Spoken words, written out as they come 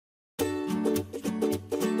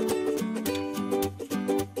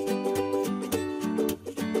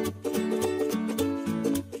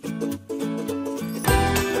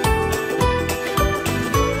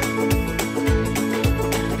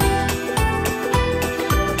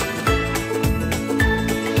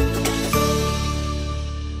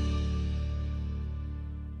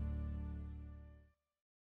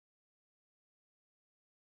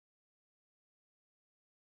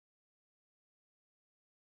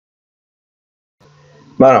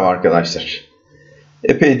Merhaba arkadaşlar.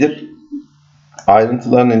 Epeydir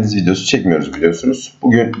ayrıntılı analiz videosu çekmiyoruz biliyorsunuz.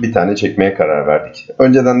 Bugün bir tane çekmeye karar verdik.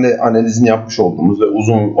 Önceden de analizini yapmış olduğumuz ve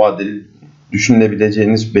uzun vadeli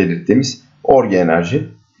düşünülebileceğiniz belirttiğimiz ORGE Enerji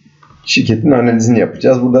şirketin analizini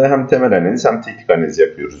yapacağız. Burada hem temel analiz hem teknik analiz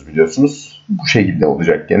yapıyoruz biliyorsunuz. Bu şekilde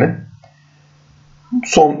olacak gene.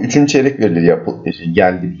 Son 3. çeyrek verileri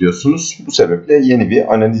geldi biliyorsunuz. Bu sebeple yeni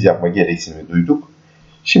bir analiz yapma gereksinimi duyduk.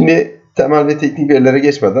 Şimdi temel ve teknik verilere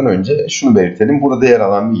geçmeden önce şunu belirtelim. Burada yer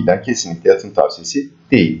alan bilgiler kesinlikle yatırım tavsiyesi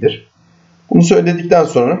değildir. Bunu söyledikten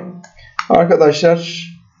sonra arkadaşlar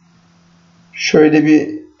şöyle bir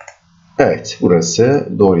evet burası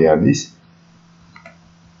doğru yerdeyiz.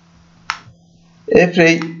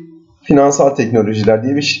 Efrey Finansal Teknolojiler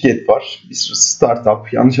diye bir şirket var. Bir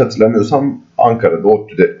startup. Yanlış hatırlamıyorsam Ankara'da,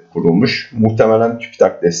 ODTÜ'de kurulmuş. Muhtemelen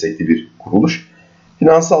TÜBİTAK destekli bir kuruluş.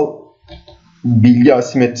 Finansal bilgi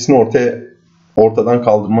asimetrisini ortadan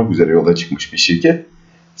kaldırmak üzere yola çıkmış bir şirket.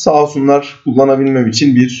 Sağ olsunlar kullanabilmem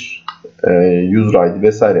için bir user ID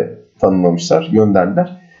vesaire tanımlamışlar,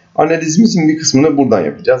 gönderdiler. Analizimizin bir kısmını buradan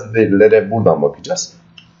yapacağız. Verilere buradan bakacağız.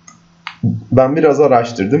 Ben biraz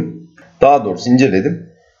araştırdım. Daha doğrusu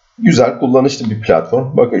inceledim. Güzel, kullanışlı bir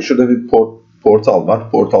platform. Bakın şurada bir portal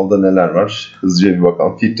var. Portalda neler var? Hızlıca bir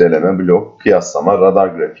bakalım. Filtreleme, blok, kıyaslama, radar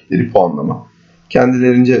grafikleri, puanlama.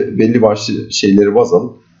 Kendilerince belli başlı şeyleri baz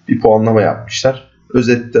alıp bir puanlama yapmışlar.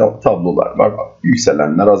 Özet tablolar var.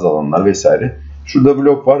 Yükselenler, azalanlar vesaire. Şurada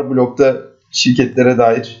blok var. Blokta şirketlere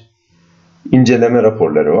dair inceleme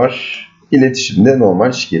raporları var. İletişimde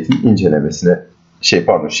normal şirketin incelemesine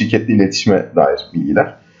şirketle iletişime dair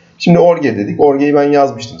bilgiler. Şimdi ORGE dedik. ORGE'yi ben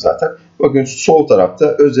yazmıştım zaten. Bakın sol tarafta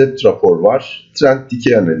özet rapor var. Trend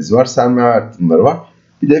dikey analiz var. Sermaye artımları var.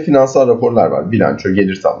 Bir de finansal raporlar var. Bilanço,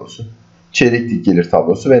 gelir tablosu, çeyreklik gelir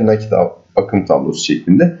tablosu ve nakit akım tablosu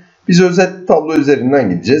şeklinde. Biz özet tablo üzerinden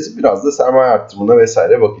gideceğiz. Biraz da sermaye artımına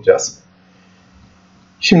vesaire bakacağız.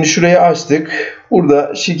 Şimdi şurayı açtık.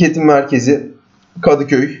 Burada şirketin merkezi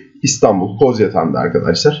Kadıköy, İstanbul, Kozyatağı'nda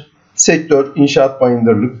arkadaşlar. Sektör inşaat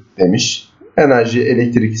bayındırlık demiş. Enerji,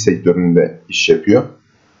 elektrik sektöründe iş yapıyor.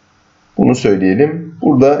 Bunu söyleyelim.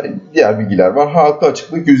 Burada diğer bilgiler var. Halka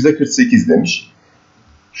açıklık %48 demiş.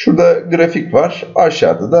 Şurada grafik var.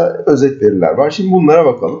 Aşağıda da özet veriler var. Şimdi bunlara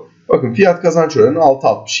bakalım. Bakın fiyat kazanç oranı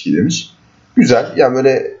 6.62 demiş. Güzel. Yani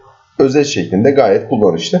böyle özet şeklinde gayet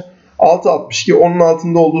kullanışlı. 6.62 onun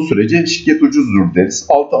altında olduğu sürece şirket ucuzdur deriz.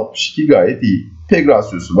 6.62 gayet iyi. PEG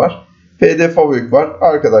rasyosu var. PD FAVÖK var.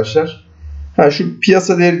 Arkadaşlar şu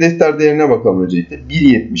piyasa değeri defter değerine bakalım öncelikle.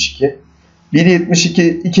 1.72.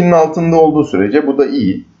 1.72 2'nin altında olduğu sürece bu da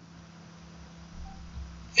iyi.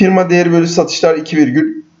 Firma değeri bölü satışlar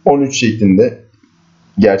 2,13 şeklinde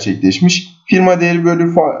gerçekleşmiş. Firma değeri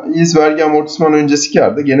bölü faiz vergi amortisman öncesi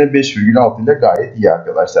kar da gene 5,6 ile gayet iyi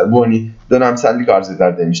arkadaşlar. Bu dönemsellik arz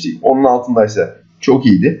eder demiştik. Onun altındaysa çok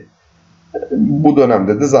iyiydi. Bu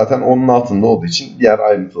dönemde de zaten onun altında olduğu için diğer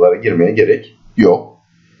ayrıntılara girmeye gerek yok.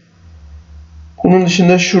 Bunun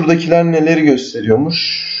dışında şuradakiler neleri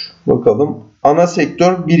gösteriyormuş? Bakalım. Ana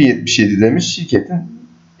sektör 1.77 demiş. Şirketin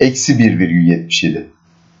eksi 1,77.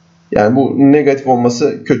 Yani bu negatif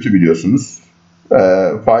olması kötü biliyorsunuz.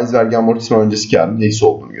 Faiz vergi amortisman öncesi karın eksi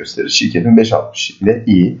olduğunu gösterir. Şirketin 5.60 ile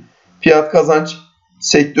iyi. Fiyat kazanç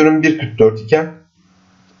sektörün 1.44 iken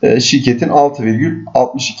şirketin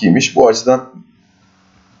 6,62'ymiş. Bu açıdan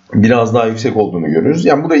biraz daha yüksek olduğunu görüyoruz.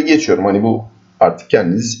 Yani burayı geçiyorum. Bu artık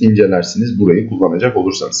kendiniz incelersiniz burayı kullanacak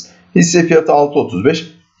olursanız. Hisse fiyatı 6.35.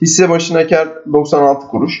 Hisse başına kar 96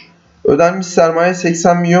 kuruş. Ödenmiş sermaye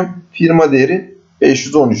 80 milyon. Firma değeri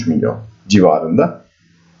 513 milyon civarında.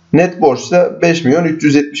 Net borç da 5 milyon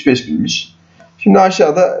 375 binmiş. Şimdi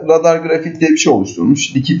aşağıda radar grafik diye bir şey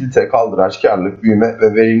oluşturulmuş. Likidite, kaldıraç, karlılık, büyüme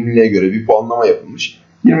ve verimliliğe göre bir puanlama yapılmış.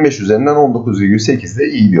 25 üzerinden 19,8 de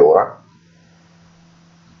iyi bir oran.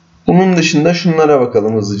 Bunun dışında şunlara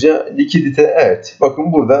bakalım hızlıca. Likidite, evet.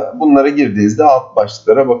 Bakın burada bunlara girdiğinizde alt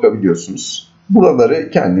başlıklara bakabiliyorsunuz. Buraları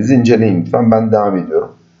kendiniz inceleyin lütfen. Ben devam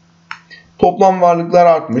ediyorum. Toplam varlıklar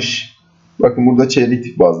artmış. Bakın burada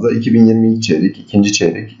çeyreklik bazda 2022 çeyrek, ikinci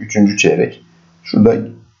çeyrek, üçüncü çeyrek. Şurada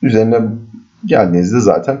üzerine geldiğinizde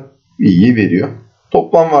zaten bilgiyi veriyor.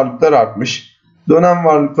 Toplam varlıklar artmış. Dönem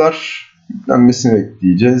varlıklar yüklenmesini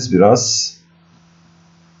bekleyeceğiz biraz.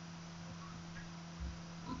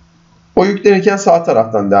 O yüklenirken sağ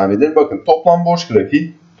taraftan devam edelim. Bakın toplam borç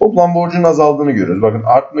grafiği. Toplam borcun azaldığını görüyoruz. Bakın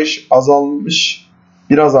artmış, azalmış,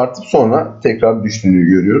 biraz artıp sonra tekrar düştüğünü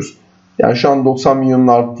görüyoruz. Yani şu an 90 milyonun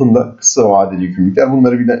altında kısa vadeli yükümlülükler.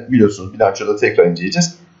 Bunları biliyorsunuz bilançoda tekrar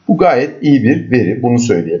inceleyeceğiz. Bu gayet iyi bir veri. Bunu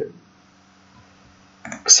söyleyelim.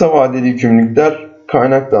 Kısa vadeli yükümlülükler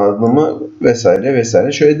kaynak dağılımı vesaire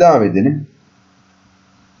vesaire. Şöyle devam edelim.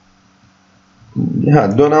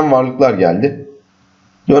 Dönem varlıklar geldi.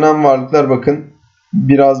 Dönem varlıklar bakın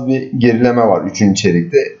biraz bir gerileme var 3.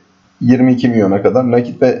 çeyrekte. 22 milyona kadar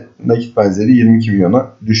nakit ve nakit benzeri 22 milyona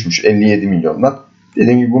düşmüş 57 milyondan.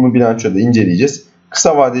 Dediğim gibi bunu bilançoda inceleyeceğiz.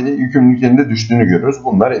 Kısa vadeli yükümlülüklerin de düştüğünü görüyoruz.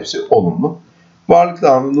 Bunlar hepsi olumlu. Varlık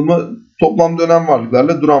dağılımı toplam dönem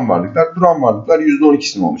varlıklarla duran varlıklar. Duran varlıklar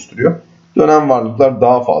 %12'sini oluşturuyor. Dönem varlıklar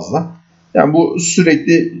daha fazla. Yani bu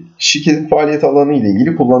sürekli şirketin faaliyet alanı ile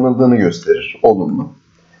ilgili kullanıldığını gösterir. Olumlu.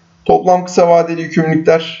 Toplam kısa vadeli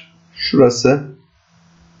yükümlülükler şurası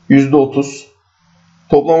 %30.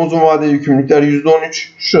 Toplam uzun vadeli yükümlülükler %13.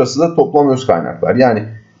 Şurası da toplam öz kaynaklar. Yani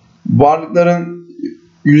varlıkların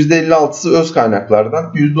 %56'sı öz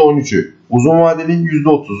kaynaklardan, %13'ü uzun vadeli,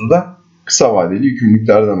 %30'u da kısa vadeli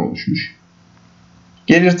yükümlülüklerden oluşmuş.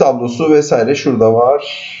 Gelir tablosu vesaire şurada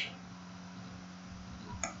var.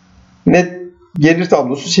 Net gelir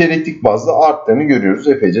tablosu çeyreklik bazda arttığını görüyoruz.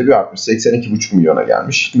 Epeyce bir artmış. 82,5 milyona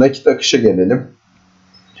gelmiş. Nakit akışa gelelim.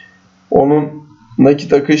 Onun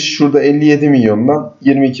nakit akış şurada 57 milyondan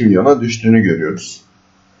 22 milyona düştüğünü görüyoruz.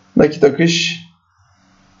 Nakit akış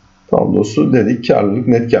tablosu dedik. Karlılık,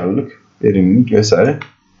 net karlılık, verimlilik vesaire.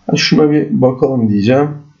 Şuna bir bakalım diyeceğim.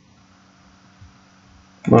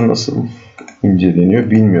 Bunlar nasıl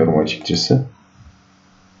inceleniyor bilmiyorum açıkçası.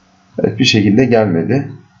 Evet, bir şekilde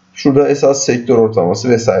gelmedi. Şurada esas sektör ortalaması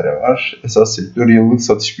vesaire var. Esas sektör yıllık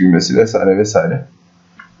satış büyümesi vesaire vesaire.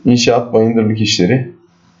 İnşaat, bayındırlık işleri.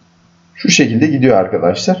 Şu şekilde gidiyor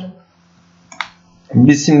arkadaşlar.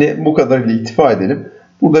 Biz şimdi bu kadarıyla iktifa edelim.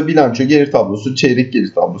 Burada bilanço, gelir tablosu, çeyrek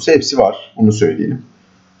gelir tablosu hepsi var. Bunu söyleyelim.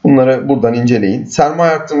 Bunları buradan inceleyin.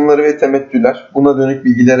 Sermaye artırımları ve temettüler. Buna dönük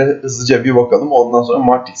bilgilere hızlıca bir bakalım. Ondan sonra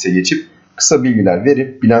Matrix'e geçip kısa bilgiler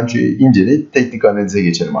verip bilançoyu inceleyip teknik analize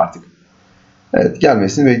geçelim artık. Evet,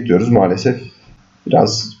 gelmesini bekliyoruz maalesef.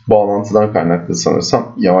 Biraz bağlantıdan kaynaklı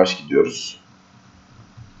sanırsam yavaş gidiyoruz.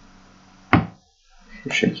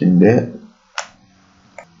 Şu şekilde.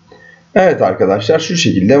 Evet arkadaşlar, şu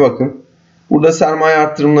şekilde bakın. Burada sermaye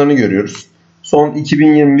arttırımlarını görüyoruz. Son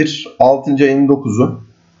 2021 6. ayın 9'u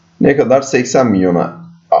ne kadar? 80 milyona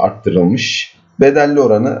arttırılmış. Bedelli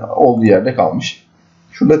oranı olduğu yerde kalmış.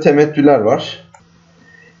 Şurada temettüler var.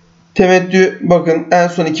 Temettü bakın en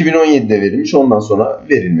son 2017'de verilmiş. Ondan sonra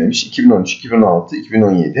verilmemiş. 2013, 2016,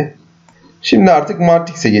 2017. Şimdi artık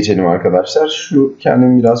Matrix'e geçelim arkadaşlar. Şu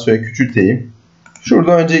kendimi biraz şöyle küçülteyim.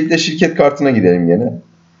 Şurada öncelikle şirket kartına gidelim gene.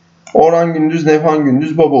 Orhan Gündüz, Nefhan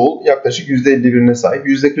Gündüz, Babaoğul yaklaşık %51'ine sahip.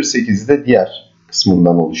 %48'i de diğer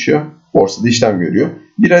kısmından oluşuyor. Borsada işlem görüyor.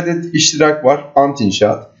 Bir adet iştirak var. Ant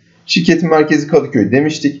İnşaat. Şirketin merkezi Kadıköy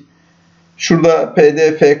demiştik. Şurada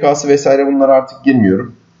PD, FK'sı vesaire bunlara artık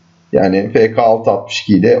girmiyorum. Yani FK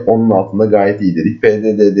 6.62 ile onun altında gayet iyi dedik.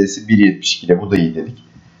 PDD'si 1.72 ile bu da iyi dedik.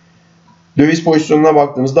 Döviz pozisyonuna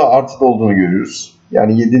baktığımızda artıda olduğunu görüyoruz.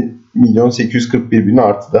 Yani 7.841.000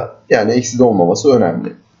 artıda. Yani ekside olmaması önemli.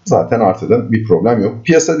 Zaten artıda bir problem yok.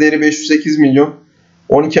 Piyasa değeri 508 milyon.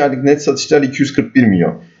 12 aylık net satışlar 241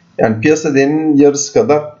 milyon. Yani piyasa değerinin yarısı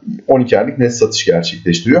kadar 12 aylık net satış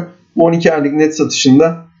gerçekleştiriyor. Bu 12 aylık net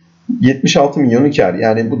satışında 76 milyonu kar.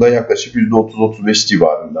 Yani bu da yaklaşık %30-35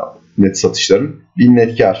 civarında net satışların bir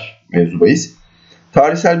net kar mevzubayız.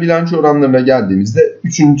 Tarihsel bilanço oranlarına geldiğimizde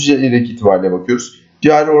 3. çeyrek itibariyle bakıyoruz.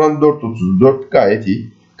 Cari oran 4.34 gayet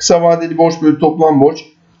iyi. Kısa vadeli borç bölü toplam borç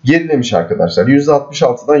gerilemiş arkadaşlar.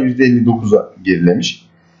 %66'dan %59'a gerilemiş.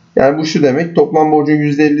 Yani bu şu demek, toplam borcun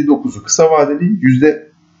 %59'u kısa vadeli,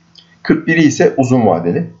 %41'i ise uzun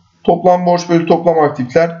vadeli. Toplam borç bölü toplam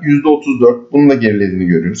aktifler %34. Bunun da gerilediğini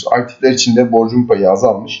görüyoruz. Aktifler içinde borcun payı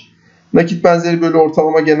azalmış. Nakit benzeri bölü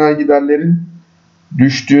ortalama genel giderlerin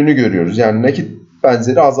düştüğünü görüyoruz. Yani nakit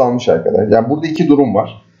benzeri azalmış arkadaşlar. Yani burada iki durum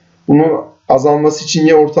var. Bunun azalması için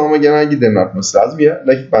ya ortalama genel giderin artması lazım ya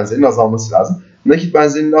nakit benzerinin azalması lazım. Nakit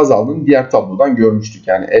benzerinin azaldığını diğer tablodan görmüştük.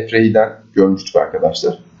 Yani EFRE'den görmüştük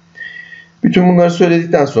arkadaşlar. Bütün bunları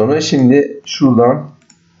söyledikten sonra şimdi şuradan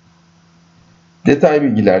detay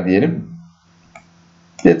bilgiler diyelim.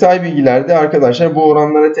 Detay bilgilerde arkadaşlar bu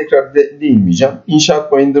oranlara tekrar değinmeyeceğim.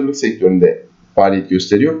 İnşaat bayındırlık sektöründe faaliyet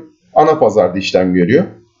gösteriyor. Ana pazarda işlem görüyor.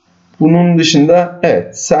 Bunun dışında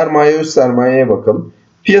evet sermaye, öz sermayeye bakalım.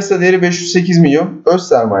 Piyasa değeri 508 milyon. Öz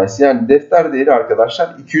sermayesi yani defter değeri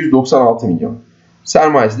arkadaşlar 296 milyon.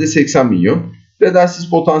 Sermayesi de 80 milyon. Bedelsiz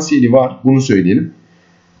potansiyeli var. Bunu söyleyelim.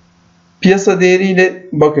 Piyasa değeriyle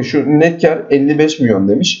bakın şu net kar 55 milyon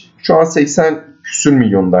demiş. Şu an 80 küsür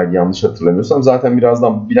milyondaydı yanlış hatırlamıyorsam. Zaten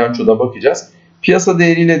birazdan bilançoda bakacağız. Piyasa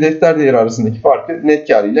değeriyle defter değeri arasındaki farkı net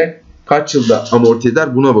kar ile kaç yılda amorti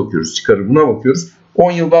eder buna bakıyoruz. Çıkarır buna bakıyoruz.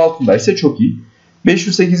 10 yılda altındaysa çok iyi.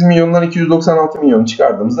 508 milyondan 296 milyon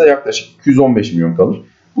çıkardığımızda yaklaşık 215 milyon kalır.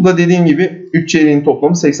 Bu da dediğim gibi 3 çeyreğin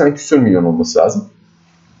toplamı 80 küsür milyon olması lazım.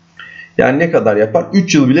 Yani ne kadar yapar?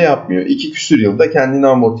 3 yıl bile yapmıyor. 2 küsür yılda kendini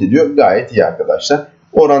amorti ediyor. Gayet iyi arkadaşlar.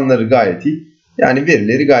 Oranları gayet iyi. Yani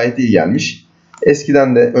verileri gayet iyi gelmiş.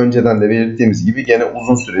 Eskiden de önceden de belirttiğimiz gibi gene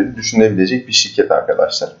uzun süreli düşünebilecek bir şirket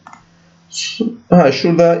arkadaşlar.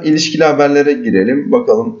 Şurada ilişkili haberlere girelim.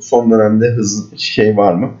 Bakalım son dönemde hızlı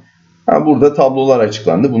var mı? Burada tablolar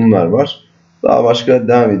açıklandı. Bunlar var. Daha başka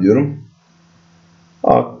devam ediyorum.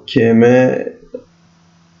 AKM.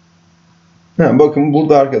 Bakın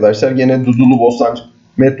burada arkadaşlar gene Dudullu Bostancı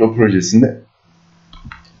metro projesinde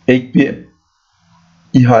ek bir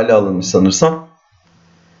ihale alınmış sanırsam.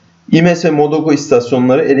 İMES ve Modoko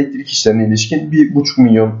istasyonları elektrik işlerine ilişkin 1,5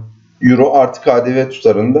 milyon euro artı KDV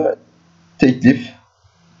tutarında teklif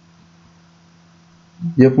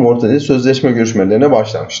yapım ortada sözleşme görüşmelerine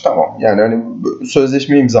başlanmış. Tamam. Yani hani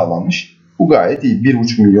sözleşme imzalanmış. Bu gayet iyi.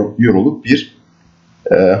 1,5 milyon euroluk bir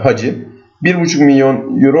hacim. 1,5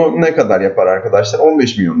 milyon euro ne kadar yapar arkadaşlar?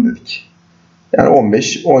 15 milyon dedik. Yani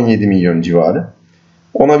 15-17 milyon civarı.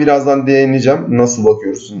 Ona birazdan değineceğim. Nasıl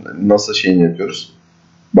bakıyoruz? Nasıl şeyini yapıyoruz?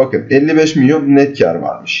 Bakın 55 milyon net kar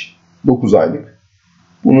varmış. 9 aylık.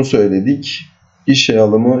 Bunu söyledik. İşe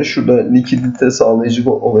alımı. Şurada likidite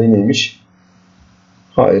sağlayıcı olayı neymiş?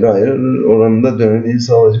 Hayır. Oranında dönemliği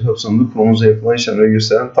sağlayıcı kapsamında kurumuza yapılan işlemleri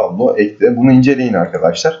gösteren tablo ekle. Bunu inceleyin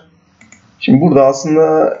arkadaşlar. Şimdi burada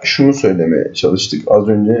aslında şunu söylemeye çalıştık. Az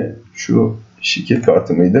önce şu şirket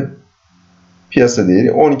kartı mıydı? Piyasa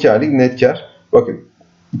değeri 12 aylık net kar. Bakın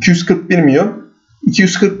 241 milyon.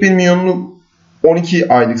 241 milyonluk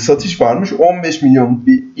 12 aylık satış varmış. 15 milyonluk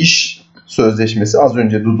bir iş sözleşmesi az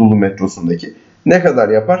önce Dudullu metrosundaki. Ne kadar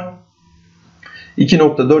yapar?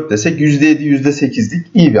 2,4 desek %7 %8'lik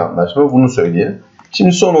iyi bir anlaşma. Bunu söyleyelim.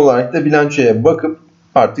 Şimdi son olarak da bilançoya bakıp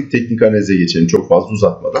artık teknik analize geçelim çok fazla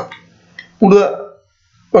uzatmadan. Burada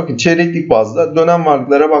bakın çeyreklik bazda dönem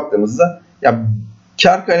varlıklara baktığımızda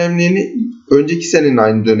kar kalemlerini önceki senenin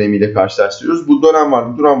aynı dönemiyle karşılaştırıyoruz. Bu dönem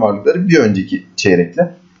varlık, duran varlıkları bir önceki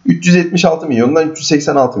çeyrekle 376 milyondan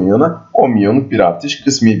 386 milyona 10 milyonluk bir artış,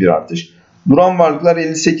 kısmi bir artış. Duran varlıklar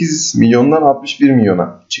 58 milyondan 61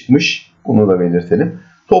 milyona çıkmış. Bunu da belirtelim.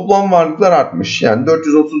 Toplam varlıklar artmış. Yani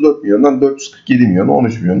 434 milyondan 447 milyona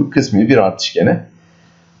 13 milyonluk kısmi bir artış gene.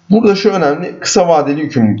 Burada şu önemli, kısa vadeli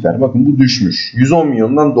yükümlülükler. Bakın bu düşmüş. 110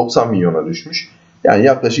 milyondan 90 milyona düşmüş. Yani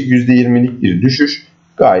yaklaşık %20'lik bir düşüş.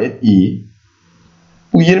 Gayet iyi.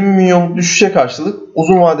 Bu 20 milyonluk düşüşe karşılık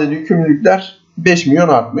uzun vadeli yükümlülükler 5 milyon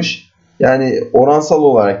artmış. Yani oransal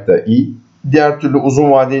olarak da iyi. Diğer türlü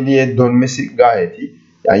uzun vadeliye dönmesi gayet iyi.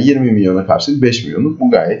 Yani 20 milyona karşılık 5 milyonluk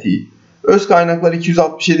bu gayet iyi. Öz kaynaklar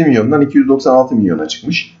 267 milyondan 296 milyona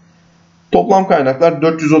çıkmış. Toplam kaynaklar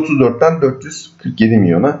 434'ten 447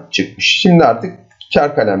 milyona çıkmış. Şimdi artık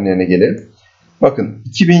kar kalemlerine gelelim. Bakın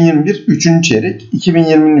 2021 3. çeyrek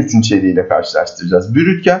 2020'nin 3. çeyreği ile karşılaştıracağız.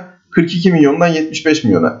 Brüt kar 42 milyondan 75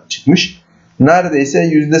 milyona çıkmış. Neredeyse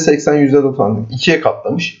 %80 %90 ikiye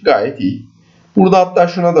katlamış. Gayet iyi. Burada hatta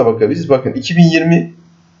şuna da bakabiliriz. Bakın 2020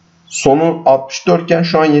 sonu 64 iken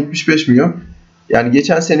şu an 75 milyon. Yani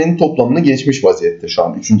geçen senenin toplamını geçmiş vaziyette şu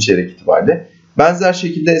an 3. çeyrek itibariyle. Benzer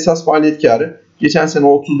şekilde esas faaliyet karı geçen sene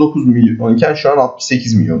 39 milyon iken şu an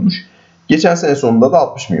 68 milyonmuş. Geçen sene sonunda da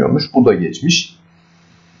 60 milyonmuş. Bu da geçmiş.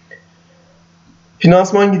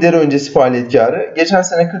 Finansman gideri öncesi faaliyet karı geçen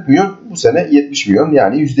sene 40 milyon, bu sene 70 milyon.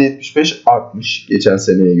 Yani %75 artmış geçen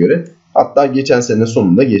seneye göre. Hatta geçen sene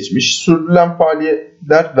sonunda geçmiş. Sürdürülen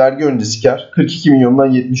faaliyetler vergi öncesi kar 42 milyondan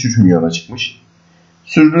 73 milyona çıkmış.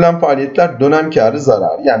 Sürdürülen faaliyetler dönem karı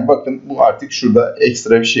zarar. Yani bakın bu artık şurada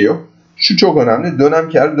ekstra bir şey yok. Şu çok önemli. Dönem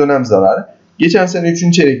karı dönem zararı. Geçen sene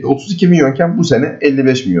 3. çeyrekte 32 milyonken bu sene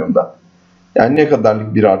 55 milyonda. Yani ne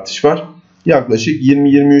kadarlık bir artış var? Yaklaşık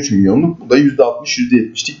 20-23 milyonluk. Bu da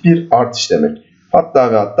 %60-%70'lik bir artış demek.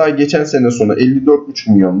 Hatta ve hatta geçen sene sonu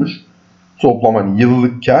 54,5 milyonmuş. Toplam hani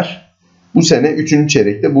yıllık kar. Bu sene 3.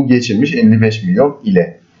 çeyrekte bu geçilmiş 55 milyon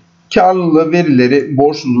ile. Karlılığı, verileri,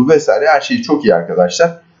 borçluluğu vesaire her şey çok iyi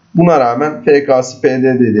arkadaşlar. Buna rağmen FK'sı,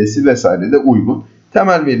 PDD'si vesaire de uygun.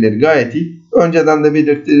 Temel verileri gayet iyi. Önceden de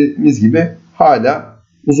belirttiğimiz gibi hala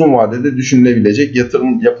uzun vadede düşünülebilecek,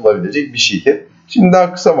 yatırım yapılabilecek bir şirket. Şimdi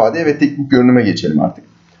daha kısa vadeye ve teknik görünüme geçelim artık.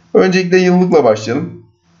 Öncelikle yıllıkla başlayalım.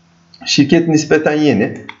 Şirket nispeten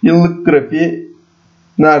yeni. Yıllık grafiği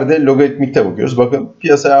nerede? Logaritmikte bakıyoruz. Bakın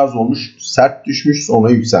piyasaya arz olmuş, sert düşmüş, sonra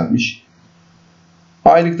yükselmiş.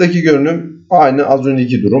 Aylıktaki görünüm aynı az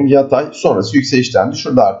önceki durum. Yatay, sonrası yükseliştendi.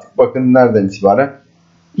 Şurada artık bakın nereden itibaren?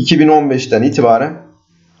 2015'ten itibaren,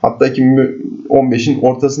 hatta 2015'in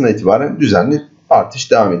ortasına itibaren düzenli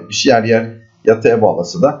artış devam etmiş. Yer yer yataya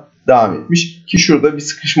bağlasa da devam etmiş. Ki şurada bir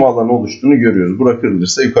sıkışma alanı oluştuğunu görüyoruz. Bura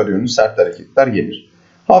kırılırsa yukarı yönlü sert hareketler gelir.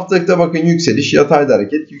 Haftalıkta bakın yükseliş, yatayda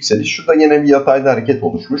hareket, yükseliş. Şurada yine bir yatayda hareket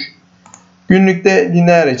oluşmuş. Günlükte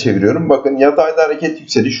lineere çeviriyorum. Bakın yatayda hareket,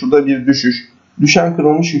 yükseliş. Şurada bir düşüş. Düşen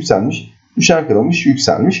kırılmış, yükselmiş. Düşen kırılmış,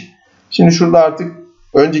 yükselmiş. Şimdi şurada artık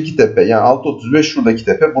önceki tepe, yani 6.35 şuradaki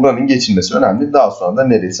tepe, buranın geçilmesi önemli. Daha sonra da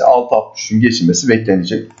neresi? 6.63'ün geçilmesi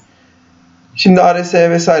beklenecek. Şimdi RSI'ye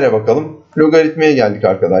vesaire bakalım. Logaritmaya geldik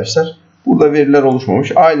arkadaşlar. Burada veriler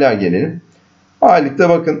oluşmamış. Aylığa gelelim. Aylıkta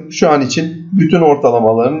bakın şu an için bütün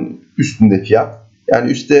ortalamaların üstünde fiyat.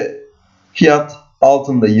 Yani üstte fiyat,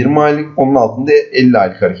 altında 20 aylık, onun altında 50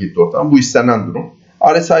 aylık hareketli ortalama. Bu istenen durum.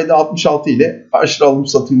 RSI'de 66 ile aşırı alım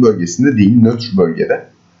satım bölgesinde değil, nötr bölgede.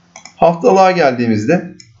 Haftalığa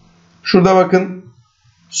geldiğimizde şurada bakın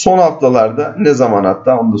son haftalarda ne zaman,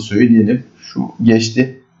 hatta onu da söyleyelim. Şu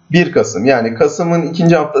geçti. 1 Kasım, yani Kasım'ın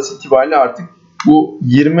ikinci haftası itibariyle artık bu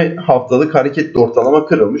 20 haftalık hareketli ortalama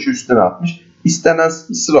kırılmış, üstüne atmış. İstenen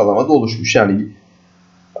sıralamada oluşmuş. Yani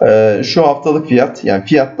şu haftalık fiyat, yani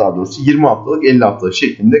fiyat daha doğrusu 20 haftalık 50 haftalık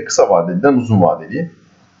şeklinde kısa vadeliden uzun vadeliye.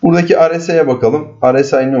 Buradaki RSI'ye bakalım.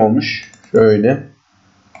 RSI ne olmuş? Şöyle.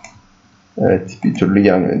 Evet, bir türlü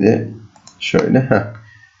gelmedi. Şöyle.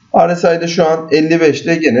 RSI'de şu an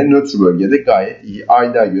 55'te gene nötr bölgede, gayet iyi.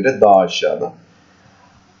 Aylığa göre daha aşağıda.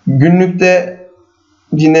 Günlükte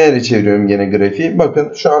lineere çeviriyorum gene grafiği.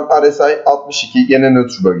 Bakın şu an RSI 62 gene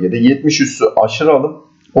nötr bölgede. 70 üstü aşırı alım.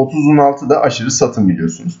 30'un altı da aşırı satım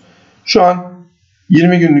biliyorsunuz. Şu an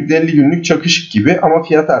 20 günlük 50 günlük çakışık gibi ama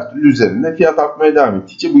fiyat her türlü üzerinde. Fiyat artmaya devam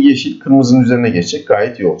ettikçe bu yeşil kırmızının üzerine geçecek,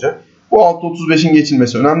 gayet iyi olacak. Bu 6.35'in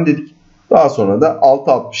geçilmesi önemli dedik. Daha sonra da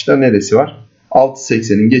 6.60'da neresi var?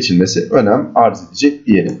 6.80'in geçilmesi önem arz edecek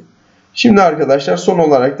diyelim. Şimdi arkadaşlar son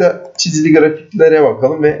olarak da çizili grafiklere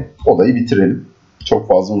bakalım ve olayı bitirelim. Çok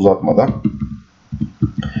fazla uzatmadan.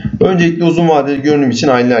 Öncelikle uzun vadeli görünüm için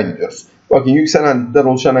aylığa gidiyoruz. Bakın yükselen dipler,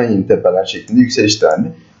 oluşan en yeni tepeler şeklinde yükseliş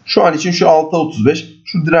trendi. Şu an için şu 6.35,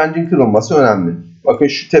 şu direncin kırılması önemli. Bakın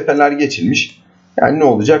şu tepeler geçilmiş. Yani ne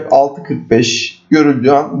olacak? 6.45 görüldüğü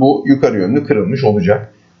an bu yukarı yönlü kırılmış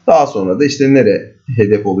olacak. Daha sonra da işte nereye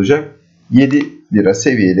hedef olacak? 7 lira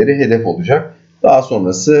seviyeleri hedef olacak. Daha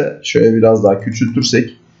sonrası şöyle biraz daha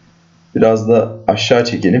küçültürsek, biraz da aşağı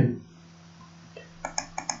çekelim.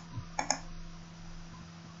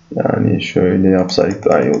 Yani şöyle yapsaydık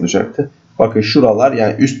daha iyi olacaktı. Bakın şuralar,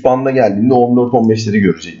 yani üst banda geldiğinde 14-15'leri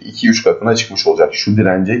görecek. 2-3 katına çıkmış olacak şu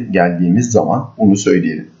dirence geldiğimiz zaman, bunu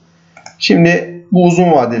söyleyelim. Şimdi bu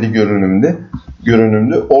uzun vadeli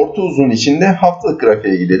görünümde orta uzun içinde haftalık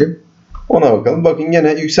grafiğe gidelim. Ona bakalım. Bakın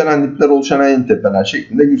gene yükselen dipler, oluşan en tepeler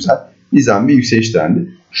şeklinde güzel nizam bir yükseliş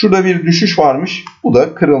trendi. Şurada bir düşüş varmış. Bu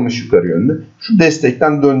da kırılmış yukarı yönlü. Şu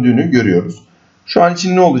destekten döndüğünü görüyoruz. Şu an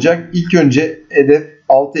için ne olacak? İlk önce hedef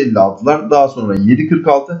 6.56'lar, daha sonra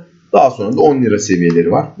 7.46, daha sonra da 10 lira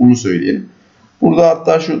seviyeleri var. Bunu söyleyelim. Burada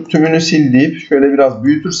hatta şu tümünü sil deyip şöyle biraz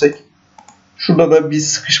büyütürsek, şurada da bir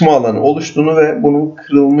sıkışma alanı oluştuğunu ve bunun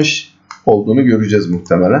kırılmış olduğunu göreceğiz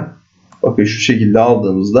muhtemelen. Bakın şu şekilde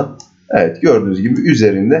aldığımızda, evet gördüğünüz gibi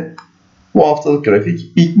üzerinde bu haftalık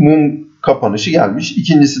grafik ilk mum kapanışı gelmiş.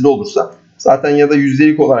 İkincisi de olursa zaten, ya da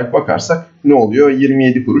yüzdelik olarak bakarsak ne oluyor?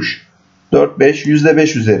 27 kuruş. 4-5,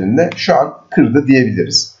 %5 üzerinde şu an kırdı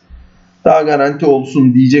diyebiliriz. Daha garanti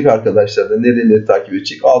olsun diyecek arkadaşlar da nereleri takip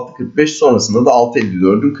edecek? 6.45, sonrasında da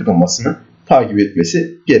 6.54'ün kırılmasını takip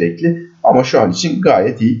etmesi gerekli. Ama şu an için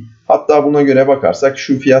gayet iyi. Hatta buna göre bakarsak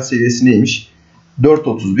şu fiyat seviyesi neymiş?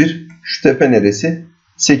 4.31. Şu tepe neresi?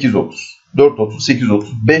 8.30. 4.30, 8.30.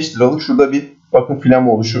 5 liralık şurada bir bakın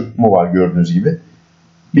flama oluşumu var gördüğünüz gibi.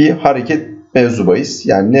 Bir hareket mevzubayız.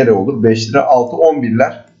 Yani nere olur? 5 lira.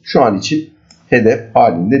 6.11'ler şu an için hedef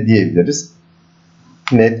halinde diyebiliriz.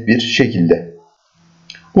 Net bir şekilde.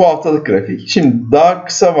 Bu haftalık grafik. Şimdi daha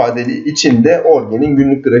kısa vadeli içinde ORGE'nin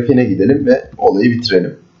günlük grafiğine gidelim ve olayı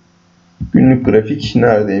bitirelim. Günlük grafik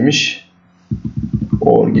neredeymiş?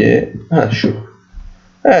 ORGE. Şu.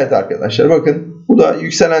 Evet arkadaşlar bakın. Bu da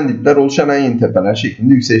yükselen dipler, oluşan en yeni tepeler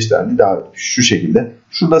şeklinde yükseliş trendi devam etmiş. Şu şekilde.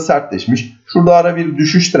 Şurada sertleşmiş. Şurada ara bir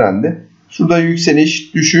düşüş trendi. Şurada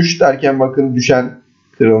yükseliş, düşüş derken bakın düşen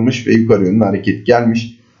kırılmış ve yukarı yönlü hareket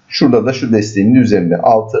gelmiş. Şurada da şu desteğinin üzerinde.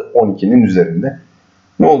 6.12'nin üzerinde.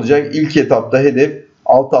 Ne olacak? İlk etapta hedef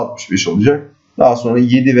 6.65 olacak. Daha sonra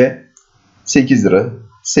 7 ve 8 lira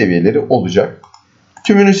seviyeleri olacak.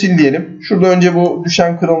 Tümünü sil diyelim. Şurada önce bu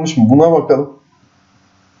düşen kırılmış mı? Buna bakalım.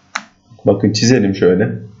 Bakın çizelim şöyle.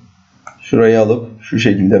 Şurayı alıp şu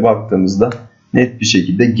şekilde baktığımızda net bir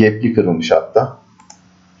şekilde gap'li kırılmış hatta.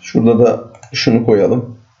 Şurada da şunu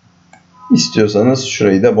koyalım. İstiyorsanız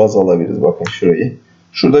şurayı da baz alabiliriz. Bakın şurayı.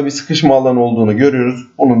 Şurada bir sıkışma alanı olduğunu görüyoruz.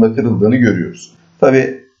 Onun da kırıldığını görüyoruz.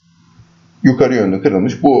 Tabi yukarı yönlü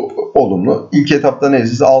kırılmış. Bu olumlu. İlk etapta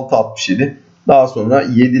neredeyse 6.67. Daha sonra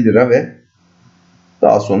 7 lira ve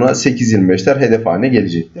daha sonra 8.25'ler hedef haline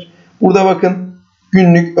gelecektir. Burada bakın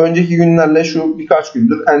günlük önceki günlerle şu birkaç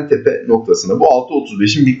gündür en tepe noktasında bu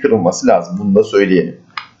 6.35'in bir kırılması lazım. Bunu da söyleyelim.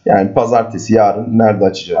 Yani pazartesi yarın nerede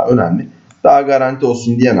açacağı önemli. Daha garanti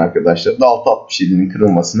olsun diyen arkadaşlar da 6.67'nin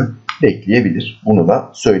kırılmasını bekleyebilir. Bunu da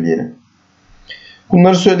söyleyelim.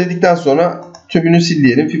 Bunları söyledikten sonra tümünü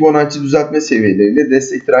sildiyelim. Fibonacci düzeltme seviyeleriyle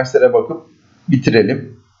destek dirençlere bakıp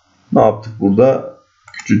bitirelim. Ne yaptık burada?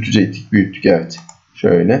 Küçültecektik, büyüttük. Evet.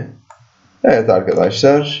 Şöyle. Evet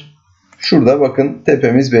arkadaşlar. Şurada bakın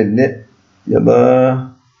tepemiz belli. Ya da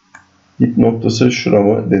dip noktası şura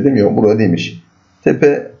mı dedim. Yok, burada demiş.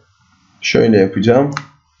 Tepe şöyle yapacağım.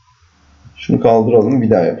 Şunu kaldıralım, bir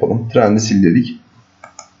daha yapalım. Trendi sil dedik.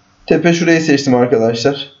 Tepe şurayı seçtim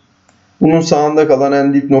arkadaşlar. Bunun sağında kalan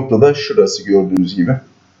en dip noktada şurası gördüğünüz gibi.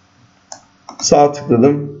 Sağ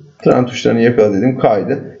tıkladım. Trend tuşlarını yakala dedim.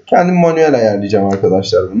 Kaydı. Kendim manuel ayarlayacağım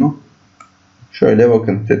arkadaşlar bunu. Şöyle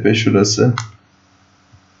bakın tepe şurası.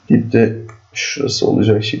 Dip de şurası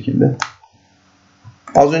olacak şekilde.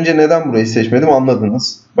 Az önce neden burayı seçmedim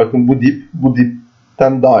anladınız. Bakın bu dip, bu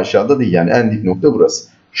dipten daha aşağıda değil. Yani en dip nokta burası.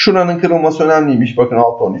 Şuranın kırılması önemliymiş. Bakın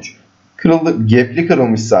 6.13. Kırıldı. Gap'li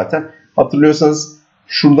kırılmış zaten. Hatırlıyorsanız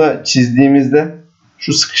şurada çizdiğimizde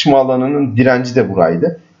şu sıkışma alanının direnci de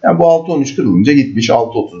buraydı. Yani bu 6.13 kırılınca gitmiş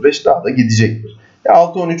 6.35 daha da gidecektir.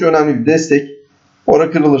 6.13 önemli bir destek.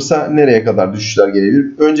 Ora kırılırsa nereye kadar düşüşler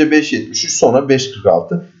gelebilir? Önce 5.73 sonra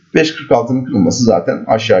 5.46. 5.46'nın kırılması zaten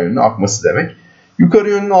aşağı yönlü akması demek. Yukarı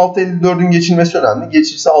yönlü 6.54'ün geçilmesi önemli.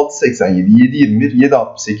 Geçirse 6.87, 7.21,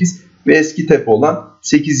 7.68 ve eski tepe olan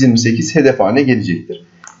 8.28 hedef haline gelecektir.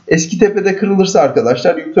 Eski tepede kırılırsa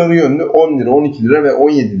arkadaşlar yukarı yönlü 10 lira, 12 lira ve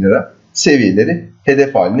 17 lira seviyeleri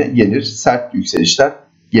hedef haline gelir. Sert yükselişler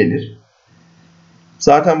gelir.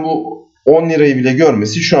 Zaten bu 10 lirayı bile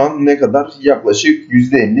görmesi şu an ne kadar? Yaklaşık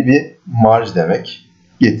 %50 bir marj demek.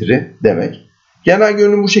 Getiri demek. Genel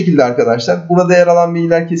görünüm bu şekilde arkadaşlar. Burada yer alan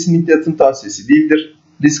bilgiler kesinlikle yatırım tavsiyesi değildir.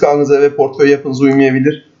 Risk algınıza ve portföy yapınıza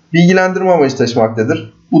uymayabilir. Bilgilendirme amacı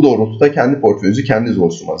taşımaktadır. Bu doğrultuda kendi portföyünüzü kendiniz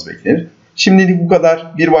oluşturmanız beklenir. Şimdilik bu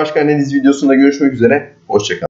kadar. Bir başka analiz videosunda görüşmek üzere. Hoşça kalın.